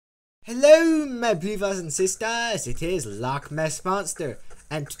Hello, my brothers and sisters. It is Loch Ness Monster,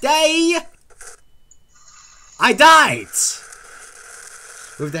 and today I died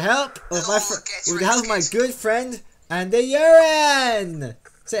with the help of my good friend Andy Uren.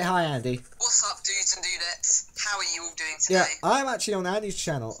 Say hi, Andy. What's up, dudes and dudettes? How are you all doing today? Yeah, I'm actually on Andy's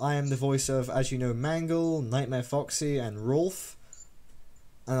channel. I am the voice of, as you know, Mangle, Nightmare Foxy, and Rolf,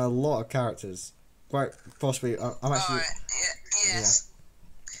 and a lot of characters. Quite possibly, I'm actually. Alright, yes.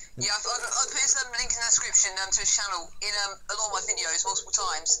 Yeah, I've put some link in the description to his channel in a lot of my videos multiple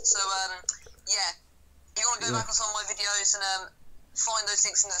times. So yeah, you want to go back on some of my videos and find those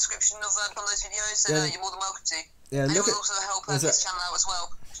links in the description of those videos, and you're more than welcome to. Yeah, and it look will also help his channel out as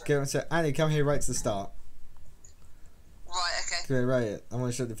well. Okay, so Andy, come here right to the start. Right, okay. Okay, right. I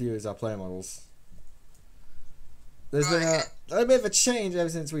want to show the viewers our player models. There's been a bit of a change ever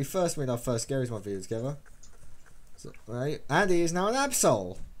since we first made our first Garry's Mod video together. So, right, Andy is now an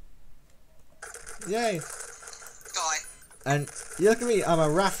Absol. Yay! Guy. And you look at me, I'm a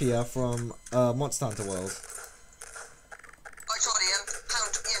Raffia from Monster Hunter World. Right, Charlie,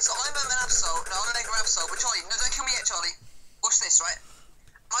 so I'm an Absol. No, I'm a Mega Absol, but Charlie, no, don't kill me yet, Charlie. Watch this, right?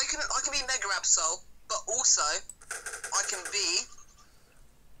 I can be Mega Absol, but also I can be.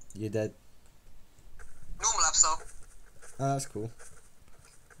 You're dead. Normal Absol. Oh, that's cool.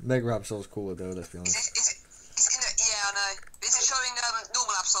 Mega Absol's cooler though, let's be honest. Yeah, I know. Is it showing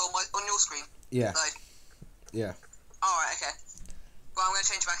normal Absol on your screen? Yeah. No. Yeah. Alright, okay. Well, I'm going to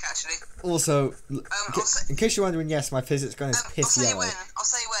change back actually. Also, in case you're wondering, yes, my physics gun is piss yellow. I'll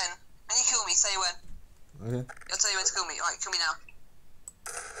say when. When you kill me, say when. Okay. I'll tell you when to kill me. Alright, kill me now.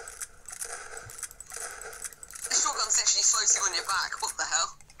 This shotgun's literally floating on your back. What the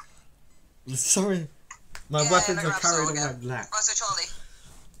hell? Sorry. My weapons are carried on my lap. Right, so Charlie.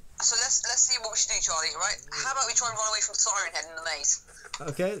 So let's see what we should do, Charlie, right? How about we try and run away from Siren Head in the maze?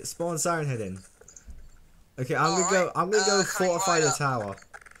 Okay, spawn Siren Head in. Okay, I'm gonna go fortify the tower.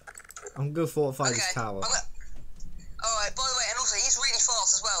 I'm gonna go fortify this tower. Alright, by the way, and also he's really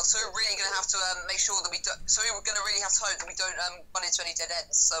fast as well, so we're really gonna have to make sure that we don't. So we're gonna really have to hope that we don't run into any dead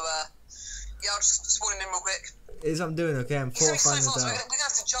ends. So yeah, I'll just spawn him in real quick. Is what I'm doing. Okay, I'm fortifying the tower. We're gonna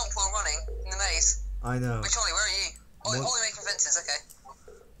have to jump while running in the maze. I know. Wait, Charlie, where are you? Oh, you're making fences. Okay.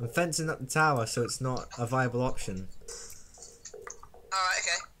 I'm fencing up the tower so it's not a viable option. Alright,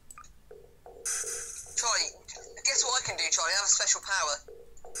 okay. Charlie, guess what I can do, Charlie? I have a special power.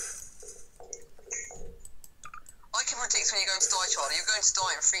 I can predict when you're going to die, Charlie. You're going to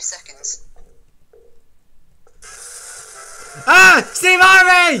die in 3 seconds. Ah! Steve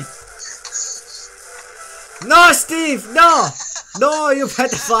Harvey! No, Steve! No! No, you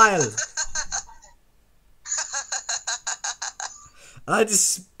pedophile! I just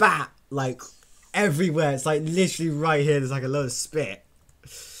spat, like, everywhere. It's like literally right here. There's like a load of spit.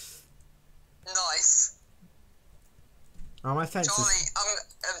 Nice. Oh, my fence Charlie,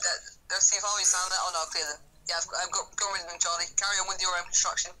 let's see if I sound that. Oh, no, clear them. Yeah, I've got rid of them, Charlie. Carry on with your own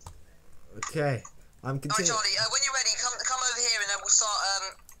construction. Okay. I'm continuing. Alright, Charlie, when you're ready, come over here and then we'll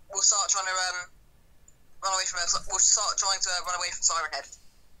start trying to, run away from We'll start trying to run away from Siren Head.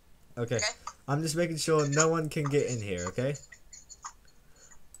 Okay. I'm just making sure no one can get in here, okay?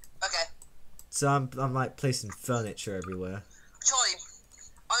 Okay. So I'm like placing furniture everywhere. Charlie,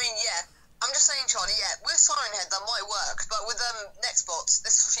 I mean, yeah. I'm just saying, Charlie, yeah, with Siren Head that might work, but with Nextbots,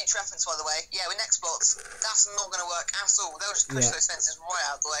 this is for future reference, by the way. Yeah, with Nextbots, that's not going to work at all. They'll just push those fences right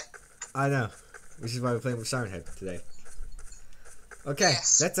out of the way. I know, which is why we're playing with Siren Head today. Okay,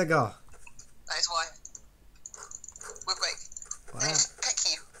 let's go. That is why. Real quick. Wow. Let me just peck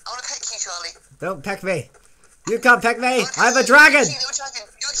you. I want to peck you, Charlie. Don't peck me. You can't peck me. I have a dragon. You're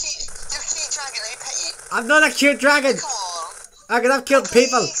a cute dragon. Let me pet you. I'm not a cute dragon. Come on. I've killed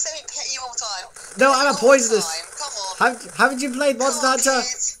people. Let me pet you all the time. No, I'm a poisonous. Come on. Haven't you played Monster Hunter?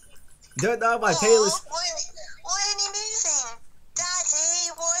 Don't know my tail is. Why isn't he moving? Daddy,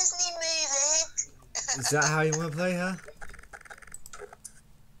 why isn't he moving? Is that how you want to play, huh?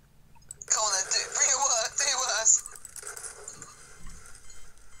 Come on then, bring it worse. Do it worse.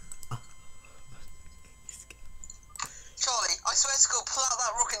 Charlie, I swear to God, pull out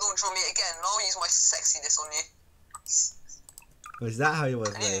that rocket launcher on me again, and I'll use my sexiness on you. Is that how you want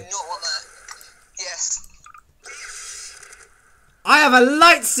to play? I do not want that. Yes. I have a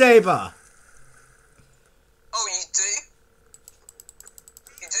lightsaber! Oh, you do?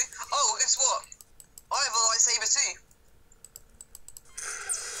 You do? Oh, well, guess what? I have a lightsaber too.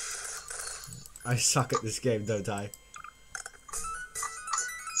 I suck at this game, don't I?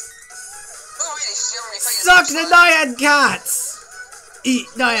 Oh, really? You haven't really played it. Suck the Nyan cats! Eat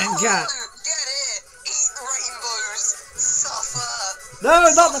Nyan cats! Get it! Eat the rainbows! Suffer! No, No,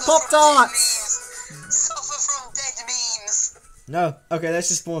 not the Pop-Tarts! Suffer from dead memes. No. Okay, let's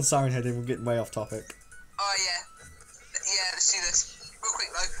just spawn Siren Head and we're getting way off topic. Oh, yeah. Yeah, let's do this. Real quick,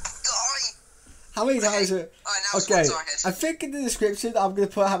 though. Die! How many times... Alright, now Okay, Siren Head. I think in the description I'm going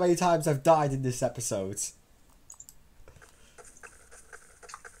to put how many times I've died in this episode.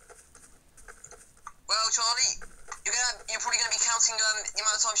 Well, Charlie, you're probably gonna be counting the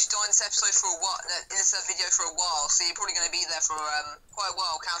amount of times you died in this episode for a while, in this video for a while. So you're probably gonna be there for quite a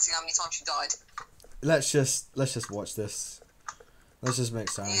while, counting how many times you died. Let's just watch this. Let's just make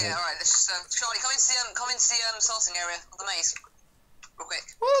Siren Head. Yeah, all right. Let's just Charlie, come into the starting area of the maze, real quick.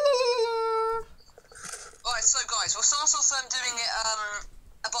 All right, so guys, we'll start off doing it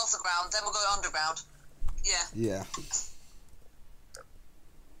above the ground, then we'll go underground. Yeah. Yeah.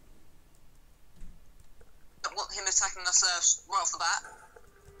 Don't want him attacking us right off the bat.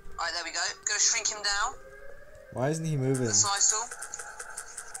 Alright, there we go. Gonna shrink him down. Why isn't he moving? The size tool.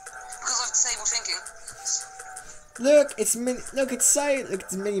 Because I've disabled thinking. Look, it's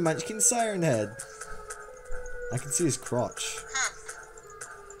Mini Munchkin Siren Head. I can see his crotch.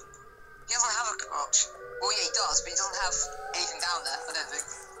 He doesn't have a crotch. Well, yeah, he does, but he doesn't have anything down there, I don't think.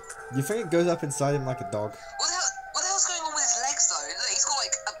 You think it goes up inside him like a dog? What the hell's going on with his legs, though? Look, he's got,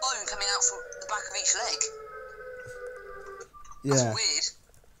 like, a bone coming out from the back of each leg. Yeah. That's weird.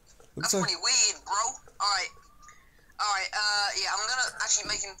 That's pretty weird, bro. Alright, yeah, I'm gonna actually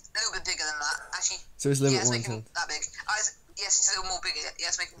make him a little bit bigger than that, actually. So it's a little bit more make him that big. Yes, he's a little more bigger.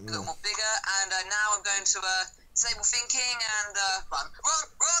 Yes, make him a little more bigger. And now I'm going to disable thinking and run.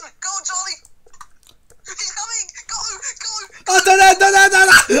 Go on, Charlie! He's coming! Go! Oh, no!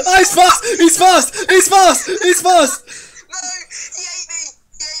 Oh, he's fast! No! He ate me!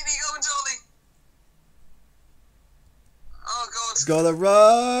 Go on, Charlie! Oh, God. Gotta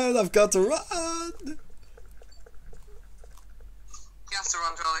run! I've got to run! You have to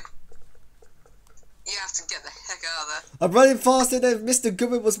run, Charlie. You have to get the heck out of there. I'm running faster than Mr.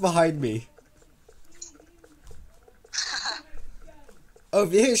 Goodman was behind me. Oh,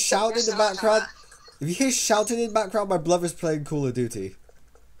 if you hear shouting in the background... If you hear shouting in the background, my brother's playing Call of Duty.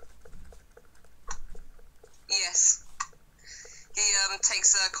 Yes. He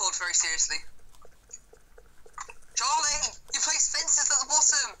takes COD very seriously. Charlie! You placed fences at the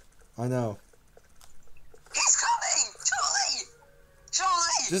bottom! I know. He's coming!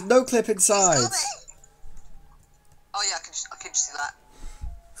 Charlie! There's no clip inside. He's coming! Oh yeah, I can just see that.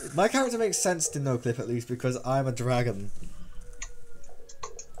 My character makes sense to no clip at least because I'm a dragon.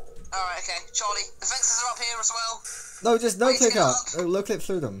 Alright, okay. Charlie, the fences are up here as well. No, just no clip up. No clip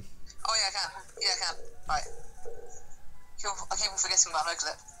through them. Oh yeah, I can. Right. I keep forgetting about no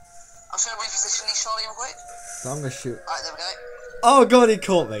clip. I'm just going to reposition these, Charlie, real quick. No, I'm going to shoot. Alright, there we go. Oh god, he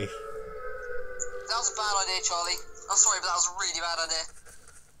caught me. That was a bad idea, Charlie. I'm sorry, but that was a really bad idea.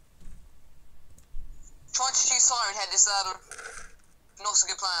 Trying to shoot Siren Head is not a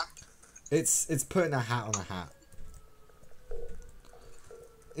good plan. It's putting a hat on a hat.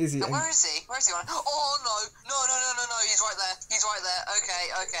 Is he? Now, where is he? Oh no! He's right there.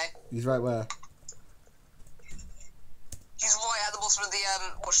 Okay. He's right where? He's right at the bottom of the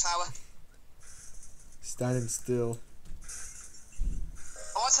watchtower. Standing still.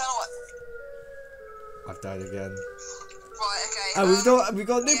 Oh, I tell you what. I've died again. Right, okay. Oh, we've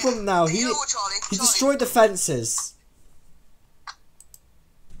got a new problem now. You know what, Charlie? He destroyed the fences.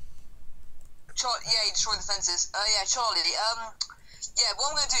 Yeah, he destroyed the fences. Yeah, Charlie. Yeah, what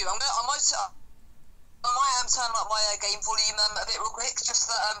I'm gonna do, I might turn up my game volume a bit real quick, just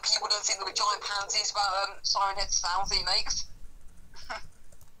so that people don't think that we're giant pansies about Siren Head sounds that he makes.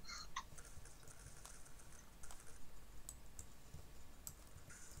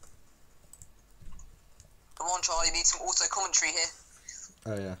 Come on, Charlie, you need some auto commentary here.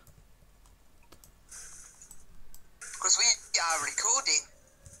 Oh yeah. Because we are recording.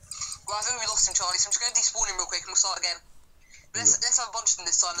 Well, I think we lost him, Charlie, so I'm just going to despawn him real quick and we'll start again. Let's have a bunch of them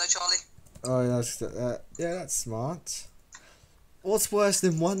this time, though, Charlie. Oh, yeah, that's smart. What's worse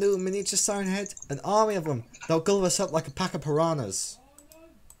than one little miniature Siren Head? An army of them. They'll gulp us up like a pack of piranhas.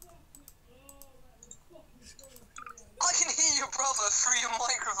 I can hear your brother through your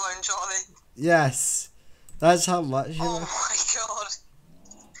microphone, Charlie. Yes. That's how much you Oh my god.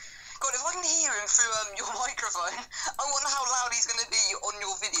 God, if I can hear him through your microphone, I wonder how loud he's going to be on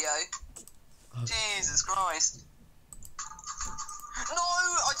your video. Oh. Jesus Christ. No,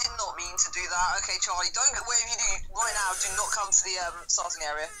 I did not mean to do that. Okay, Charlie, don't get whatever you do right now. Do not come to the starting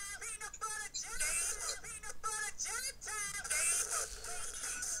area.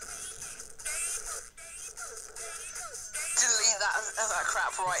 Delete that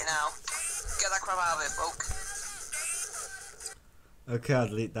crap right now. Get that crap out of it, folk. Okay, I'll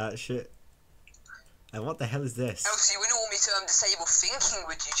delete that shit. And what the hell is this? Obviously, you wouldn't want me to disable thinking,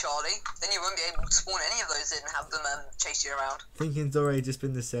 would you, Charlie? Then you won't be able to spawn any of those in and have them chase you around. Thinking's already just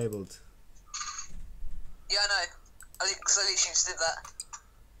been disabled. Yeah, I know. Because I literally just did that.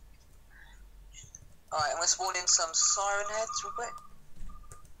 Alright, I'm going to spawn in some siren heads real quick.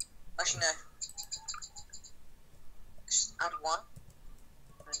 Actually, no. Just add one.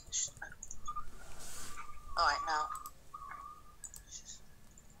 Alright, now.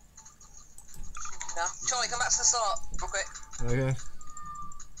 Now. Charlie, come back to the start real quick. Okay.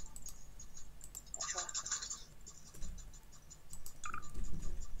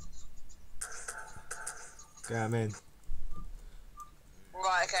 Okay, I'm in.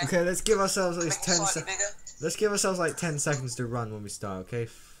 Right, okay. Okay, let's give ourselves at least 10 seconds. Let's give ourselves like 10 seconds to run when we start, okay?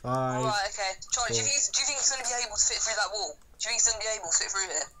 5. Right, okay. Charlie, 4. do you think he's going to be able to fit through that wall? Do you think he's going to be able to fit through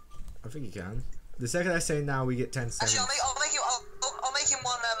here? I think you can. The second I say now, we get 10 seconds. Actually, I'll make him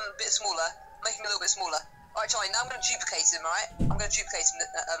one bit smaller. Make him a little bit smaller. Alright, Charlie, now I'm going to duplicate him, alright? I'm going to duplicate him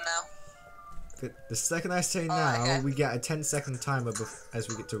now. The second I say now, okay. we get a 10-second timer as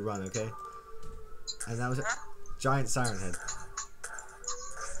we get to run, okay? And that was a giant siren head.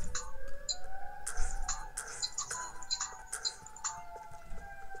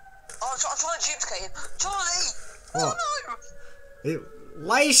 Oh, I'm trying to duplicate him. Charlie! What? Oh no!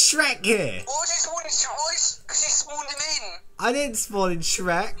 Why is Shrek here? Why did you spawn him? Because you spawned him in. I didn't spawn in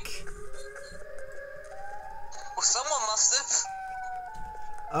Shrek. Well, someone must have.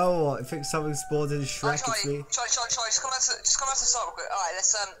 Oh, what? I think someone spawned in Shrek. Charlie, It's me. Charlie, just come back to the start real quick. Alright,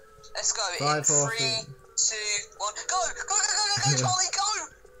 let's go. 5, in 4, 3, 2, 1, go, Charlie, go,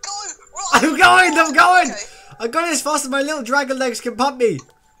 run. I'm going! Okay. I'm going as fast as my little dragon legs can pump me.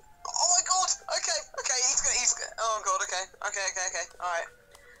 Oh my god, okay, he's good, oh god, okay, alright.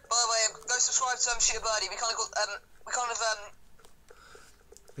 By the way, go subscribe to Shoot a Birdie. We kind of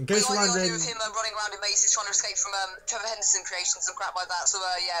In case you're we got the wondering, idea of him running around in mazes trying to escape from Trevor Henderson creations and crap like that, so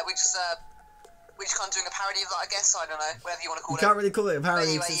yeah, we're just kind of doing a parody of that, I guess, I don't know, whatever you want to call you it. can't really call it a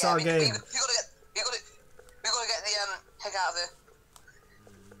parody, Anyway, it's yeah, our game. we gotta get the heck out of here.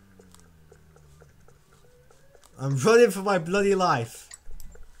 I'm running for my bloody life.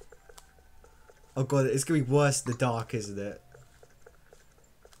 Oh god, it's gonna be worse in the dark, isn't it?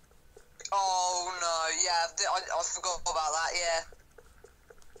 Oh no, yeah, I forgot about that, yeah.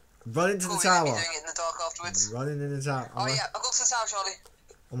 Run into Cool, the you're gonna tower. be doing it in the dark afterwards. Running in the tower. Oh yeah, I've got to the tower, Charlie.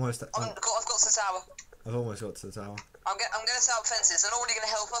 Almost. I've got to the tower. I've almost got to the tower. I'm gonna set up fences. They're not really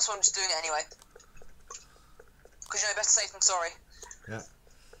gonna help us, so I'm just doing it anyway. Because you know, better safe than sorry. Yeah.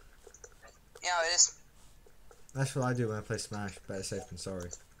 Yeah, it is. That's what I do when I play Smash. Better safe than sorry.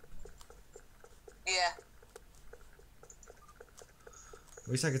 Yeah.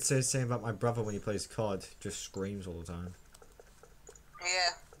 Wish I could say the same about my brother when he plays COD. Just screams all the time.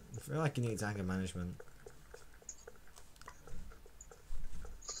 Yeah. I feel like he needs anger management.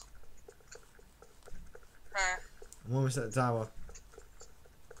 I'm almost at the tower.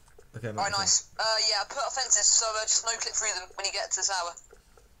 Okay, I'm at Alright, the nice. Yeah, put up fences so just no clip through them when you get to the tower.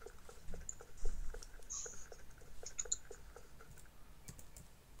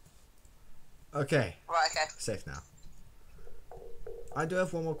 tower. Okay. Right, okay. Safe now. I do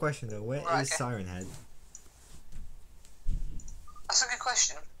have one more question though. Where Right, is okay. Siren Head? That's a good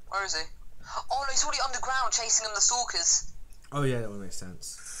question. Where is he? Oh no, he's already underground chasing them, the stalkers. Oh yeah, that would make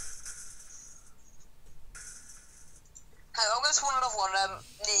sense. Hey, I'm gonna spawn another one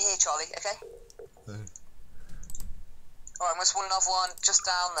near here, Charlie, okay? Okay. Alright, I'm gonna spawn another one just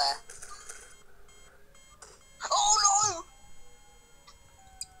down there. Oh no!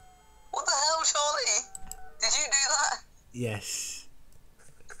 What the hell, Charlie? Did you do that? Yes.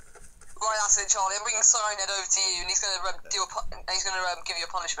 Right, that's it, Charlie. I'm bringing Siren Head over to you, and he's gonna give you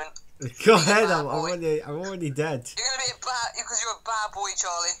a punishment. Go ahead, I'm already dead. You're gonna be a bad because you're a bad boy,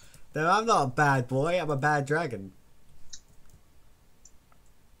 Charlie. No, I'm not a bad boy. I'm a bad dragon.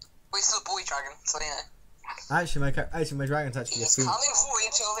 Well, you're still a boy dragon, so you know. Actually, my dragon's actually a He's female. coming for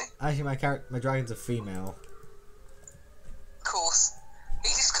you, Charlie. Actually, my dragon's a female. Of course.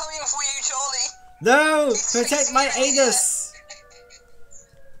 He's coming for you, Charlie. No! He's Protect my fixing it. anus!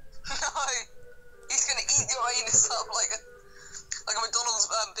 No, he's gonna eat your anus up like a McDonald's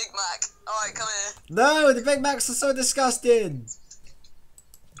Big Mac. Alright, come here. No, the Big Macs are so disgusting.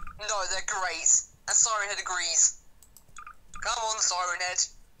 No, they're great. And Siren Head agrees. Come on, Siren Head.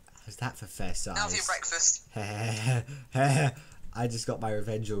 How's that for fair size? Now for your breakfast. I just got my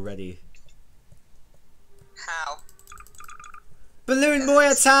revenge already. How? Balloon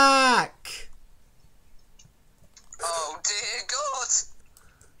boy attack! Oh dear God!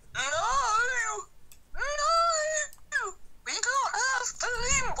 No! No! We can't have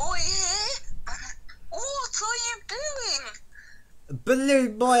Oh yeah. What are you doing?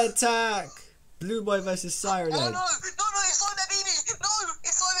 Balloon boy attack. Blue boy versus Siren. Oh no, it's like that BB. No,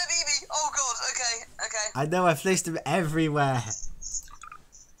 it's like that BB. Oh god. Okay. I know. I placed him everywhere.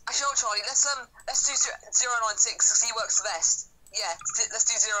 Actually, no, Charlie. Let's do 096 because he works the best. Yeah, let's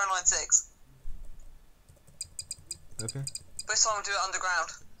do 096. Okay. But this time we'll do it underground.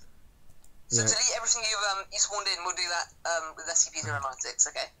 So delete everything you spawned in. We'll do that with SCP-096.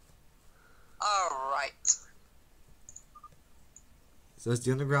 Okay. All right. So does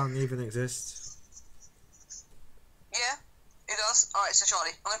the underground even exist? Yeah, it does. All right. So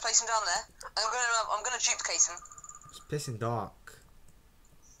Charlie, I'm gonna place him down there. I'm gonna duplicate him. It's pissing dark.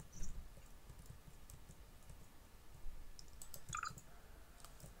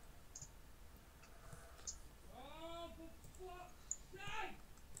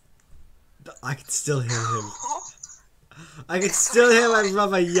 I can still hear him. I can still hear my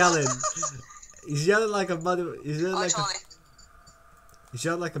brother yelling. He's yelling like a mother. He's yelling like Charlie. He's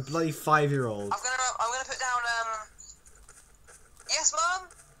yelling like a bloody 5-year-old. I'm gonna put down Yes, Mum.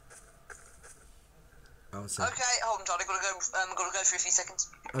 Oh, so. Okay, hold on, Charlie. Gotta go for a few seconds.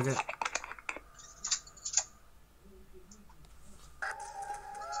 Okay.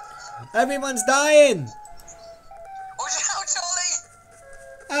 Everyone's dying. Watch out, Charlie.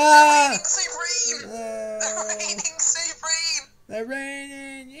 Ah! Reigning supreme. Reigning supreme. They're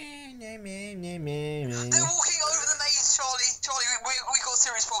raining. They're walking over the maze, Charlie. Charlie, we got a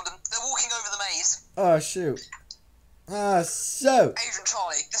serious problem. They're walking over the maze. Oh shoot. So. Adrian,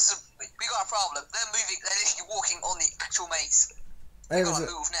 Charlie, we got a problem. They're literally walking on the actual maze. We gotta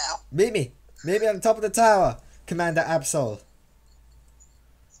move now. Meet me. Meet me on the top of the tower, Commander Absol.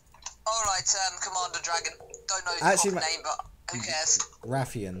 Alright, Commander Dragon. Don't know Actually, the name, but who cares?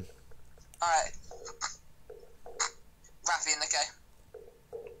 Raffian. Alright. Raffian, okay.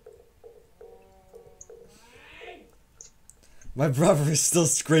 My brother is still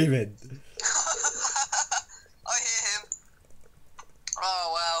screaming. I hear him.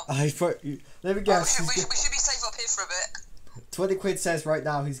 Oh, wow. Let me guess. We should be safe up here for a bit. 20 quid says right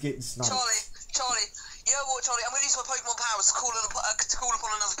now he's getting sniped. Charlie, you know what, Charlie? I'm going to use my Pokemon powers to call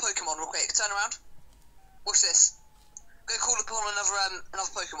upon another Pokemon real quick. Turn around. Watch this. I'm going to call upon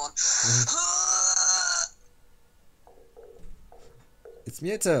another Pokemon. It's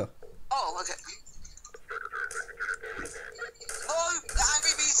Mewtwo. Oh, okay. No, the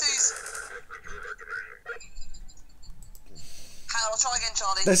angry Mewtwo's. Hang on, I'll try again,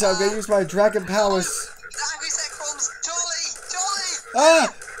 Charlie. That's how I'm gonna use my dragon powers. No, the angry Zekroms. Charlie!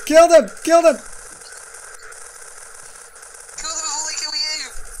 Ah! Kill them! Kill them! Kill them before they kill you!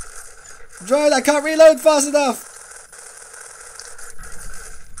 Droid, I can't reload fast enough!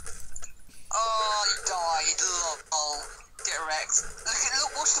 Oh, you died. Lol. Get wrecked.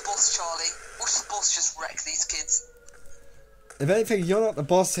 Look, watch the boss, Charlie. Watch the boss just wreck these kids. If anything, you're not the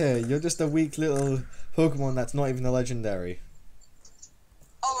boss here. You're just a weak little Pokemon that's not even a legendary.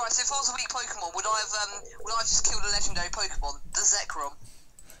 Alright, so if I was a weak Pokemon, would I have just killed a legendary Pokemon? The Zekrom.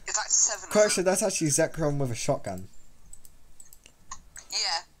 In fact, 7 of them. Correction, that's actually Zekrom with a shotgun.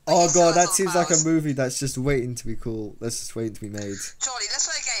 Yeah. Oh god, that seems like a movie that's just waiting to be cool. That's just waiting to be made. Charlie, let's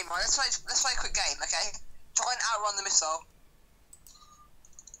play a game, right? Let's play a quick game, okay? Try and outrun the missile.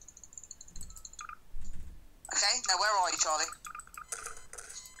 Okay, now where are you, Charlie?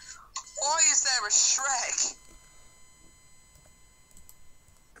 Why is there a Shrek?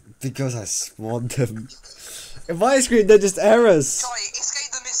 Because I spawned them. In my screen, they're just errors. Charlie,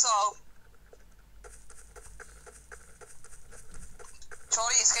 escape the missile.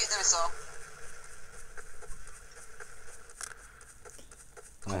 Charlie, escape the missile.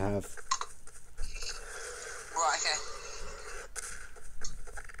 I have. Right, okay.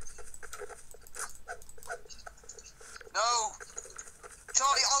 No!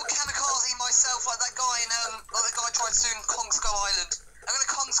 Charlie, I'll kamikaze myself like that guy tried to do in Kong Skull Island. I'm gonna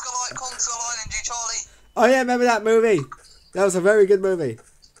Kong Skull Island you, Charlie. Oh yeah, remember that movie? That was a very good movie.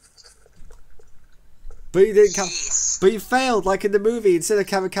 But you didn't come. Yes. But you failed, like in the movie. Instead of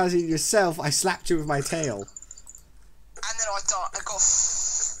kamikazing yourself, I slapped you with my tail. And then I died. I got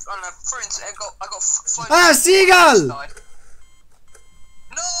flown. Ah, seagull! No,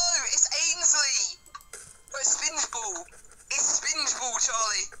 it's Ainsley. It's Spingeball. It's Spingeball,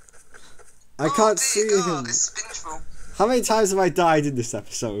 Charlie. I can't see him. It's Spingeball. How many times have I died in this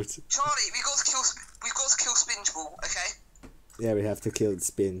episode? Charlie, we've got to kill Spingeball, okay? Yeah, we have to kill the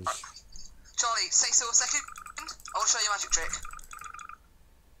Spinge. Charlie, stay still a second. I will show you a magic trick.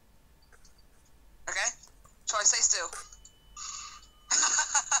 Okay? Charlie, stay still.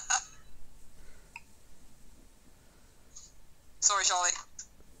 Sorry, Charlie.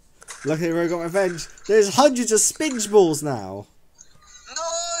 Look at where I got revenge. There's hundreds of spinge balls now. No,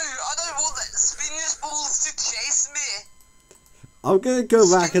 I don't want that spinach balls to chase me. I'm gonna go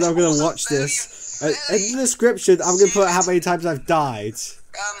back and I'm gonna watch this. In the description, I'm gonna put how many times I've died.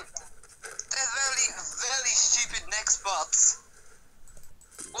 They're very stupid neck spots.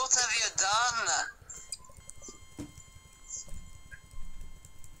 What have you done?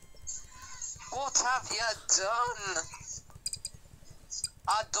 What have you done?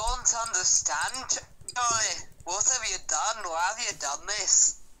 I don't understand, Johnny. What have you done? Why have you done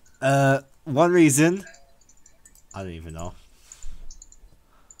this? One reason. I don't even know.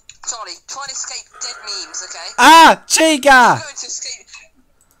 Charlie, try and escape dead memes, okay? Ah! Chica! You're going to escape...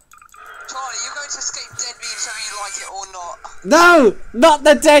 Charlie, you're going to escape dead memes whether you like it or not. No! Not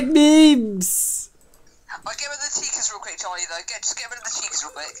the dead memes! I'll get rid of the cheekers real quick, Charlie, though. Just get rid of the cheekers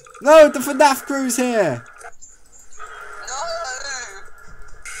real quick. No! The FNAF crew's here! No!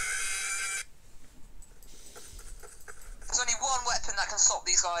 There's only one weapon that can stop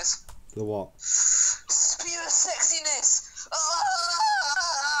these guys. The what? Spear of sexiness!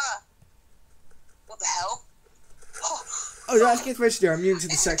 Ah! What the hell? Oh, you're actually registered. I'm immune to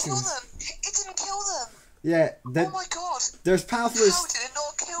the section. It didn't kill them! Yeah, Oh my god! they're as powerful How as... did it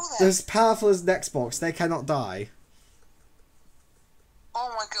not kill them? They're as powerful as the Xbox. They cannot die. Oh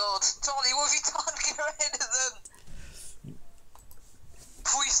my god. Charlie, what have you done? Get rid of them!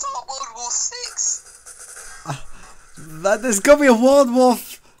 Before we start World War 6! There's gonna be a World War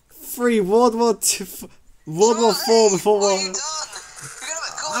 3, World War 2, World War 4 before what World... have you done?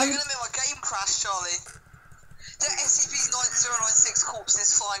 You're gonna make my game crash, Charlie. The SCP-9096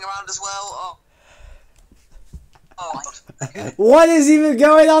 corpses flying around as well. Oh my god. What is even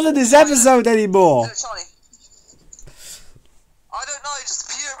going on in this episode anymore? No, Charlie. I don't know, just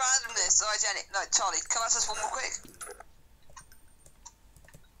pure randomness. Alright, Jenny. No, Charlie, can I ask this one more quick?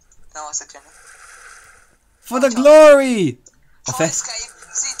 No, I said Jenny. For the glory! Try escape.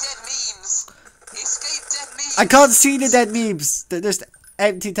 See dead memes. Escape dead memes. I can't see the dead memes. They're just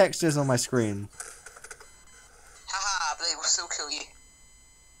empty textures on my screen. Haha, but they will still kill you.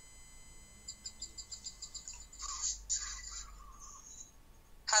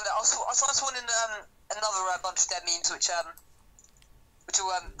 And I'll spawn in another bunch of dead memes, which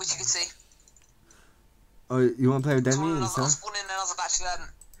you can see. Oh, you want to play with dead memes, huh? I'll spawn in another batch of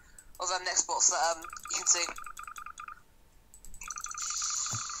next bots that you can see.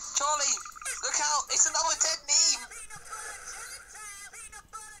 Charlie, look out! It's another dead meme.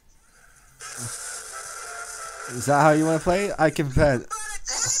 Is that how you want to play? I can prepare. There's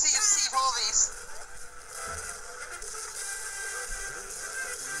a sea of Steve Harveys.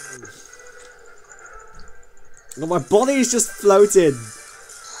 Oh, my body is just floating.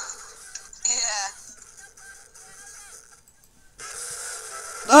 Yeah.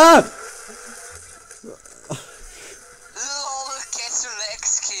 Ah! Lol, get Rex,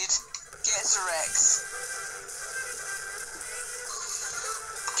 kid. Get Rex.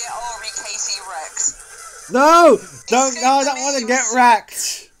 Get RBKC Rex. No! Don't, no, I don't want to get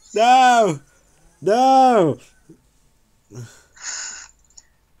wrecked. No! No! They're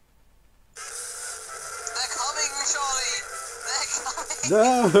coming, Charlie. They're coming. No!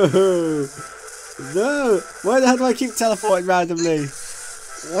 No! Why the hell do I keep teleporting randomly?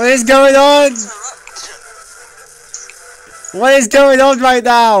 What is going on? What is going on right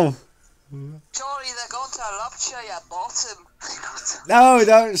now? Charlie, they're going to rupture your bottom. No,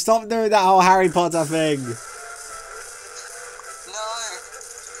 don't stop doing that whole Harry Potter thing. No.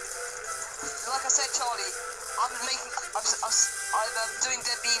 Like I said, Charlie, I'm doing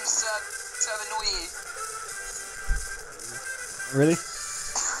dead beams to annoy you. Really?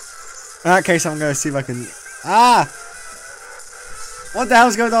 In that case, I'm going to see if I can... Ah! What the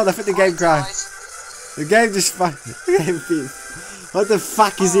hell's going on? I think the game crashed. The game just What the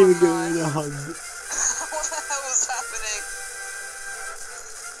fuck is even going on? What the hell was happening?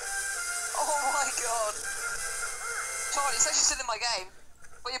 Oh my god. Charlie, it's actually still in my game.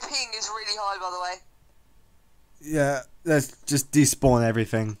 But your ping is really high, by the way. Yeah, let's just despawn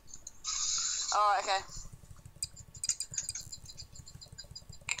everything. Alright, okay.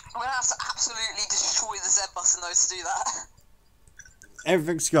 I'm gonna have to absolutely destroy the Z button though to do that.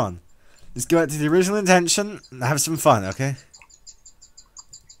 Everything's gone. Let's go back to the original intention and have some fun, okay?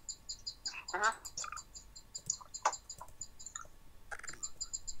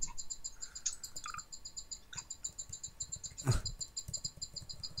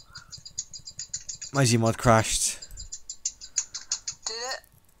 My gmod crashed. Did it?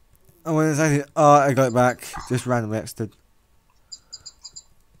 Oh, when exactly? Oh, I got it back. Just randomly exited.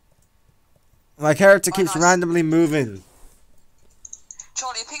 My character keeps randomly moving.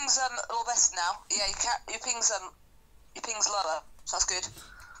 Charlie, your ping ping's a lot better now. Yeah, your ping's lower, so that's good.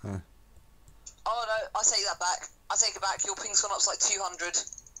 Huh. Oh no, I take that back. I take it back. Your ping's gone up to like 200.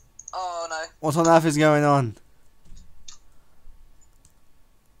 Oh no. What on earth is going on?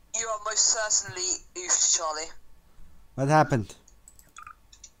 You are most certainly oofed, Charlie. What happened?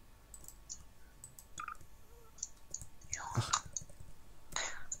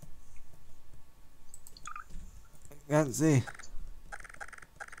 I can't see.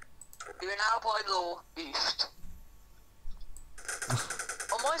 You are now by law oofed.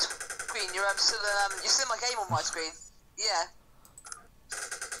 On my screen, you're still in my game on my screen. Yeah.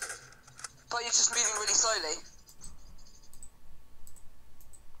 But you're just moving really slowly.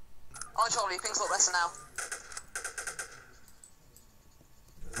 Oh, Charlie, ping's a lot better now.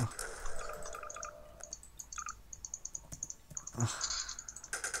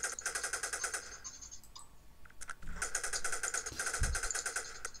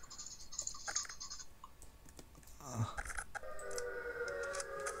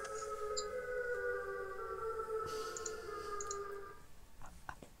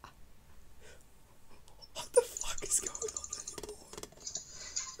 What the fuck is going on anymore?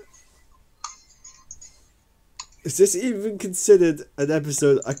 Is this even considered an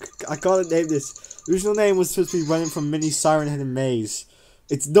episode? I can't name this. The original name was supposed to be Running from Mini Siren Head and Maze.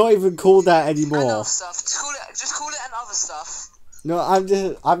 It's not even called that anymore. And other stuff. Just call it and other stuff. No, I'm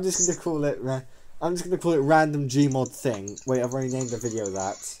just gonna call it. I'm just gonna call it Random Gmod Thing. Wait, I've already named the video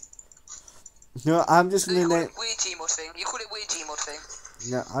that. No, I'm just gonna name. Weird Gmod Thing. You call it Weird Gmod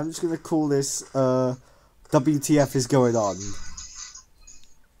Thing. No, I'm just gonna call this WTF is going on.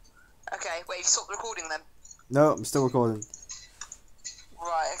 Okay, wait, you stopped recording then. No, I'm still recording.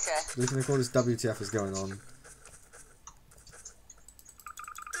 Right, okay. We're gonna call this WTF is going on.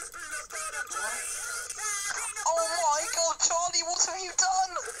 Oh my god, Charlie, what have you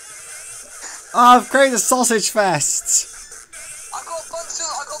done? Oh, I've created a sausage fest! I got a bunch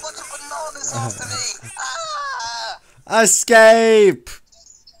of bananas after me. Ah! Escape!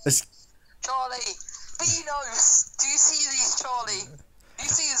 Charlie, Beanos, do you see these, Charlie? Do you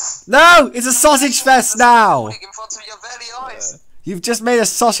see this? No! It's a sausage fest now! In front of your very eyes. You've just made a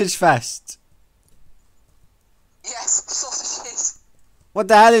sausage fest! Yes, sausages. What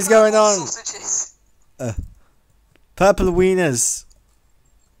the hell is going on? Sausages. Purple wieners.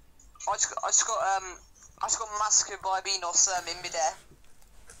 I just got massacred by a Beanos in midair.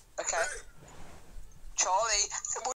 Okay. Charlie,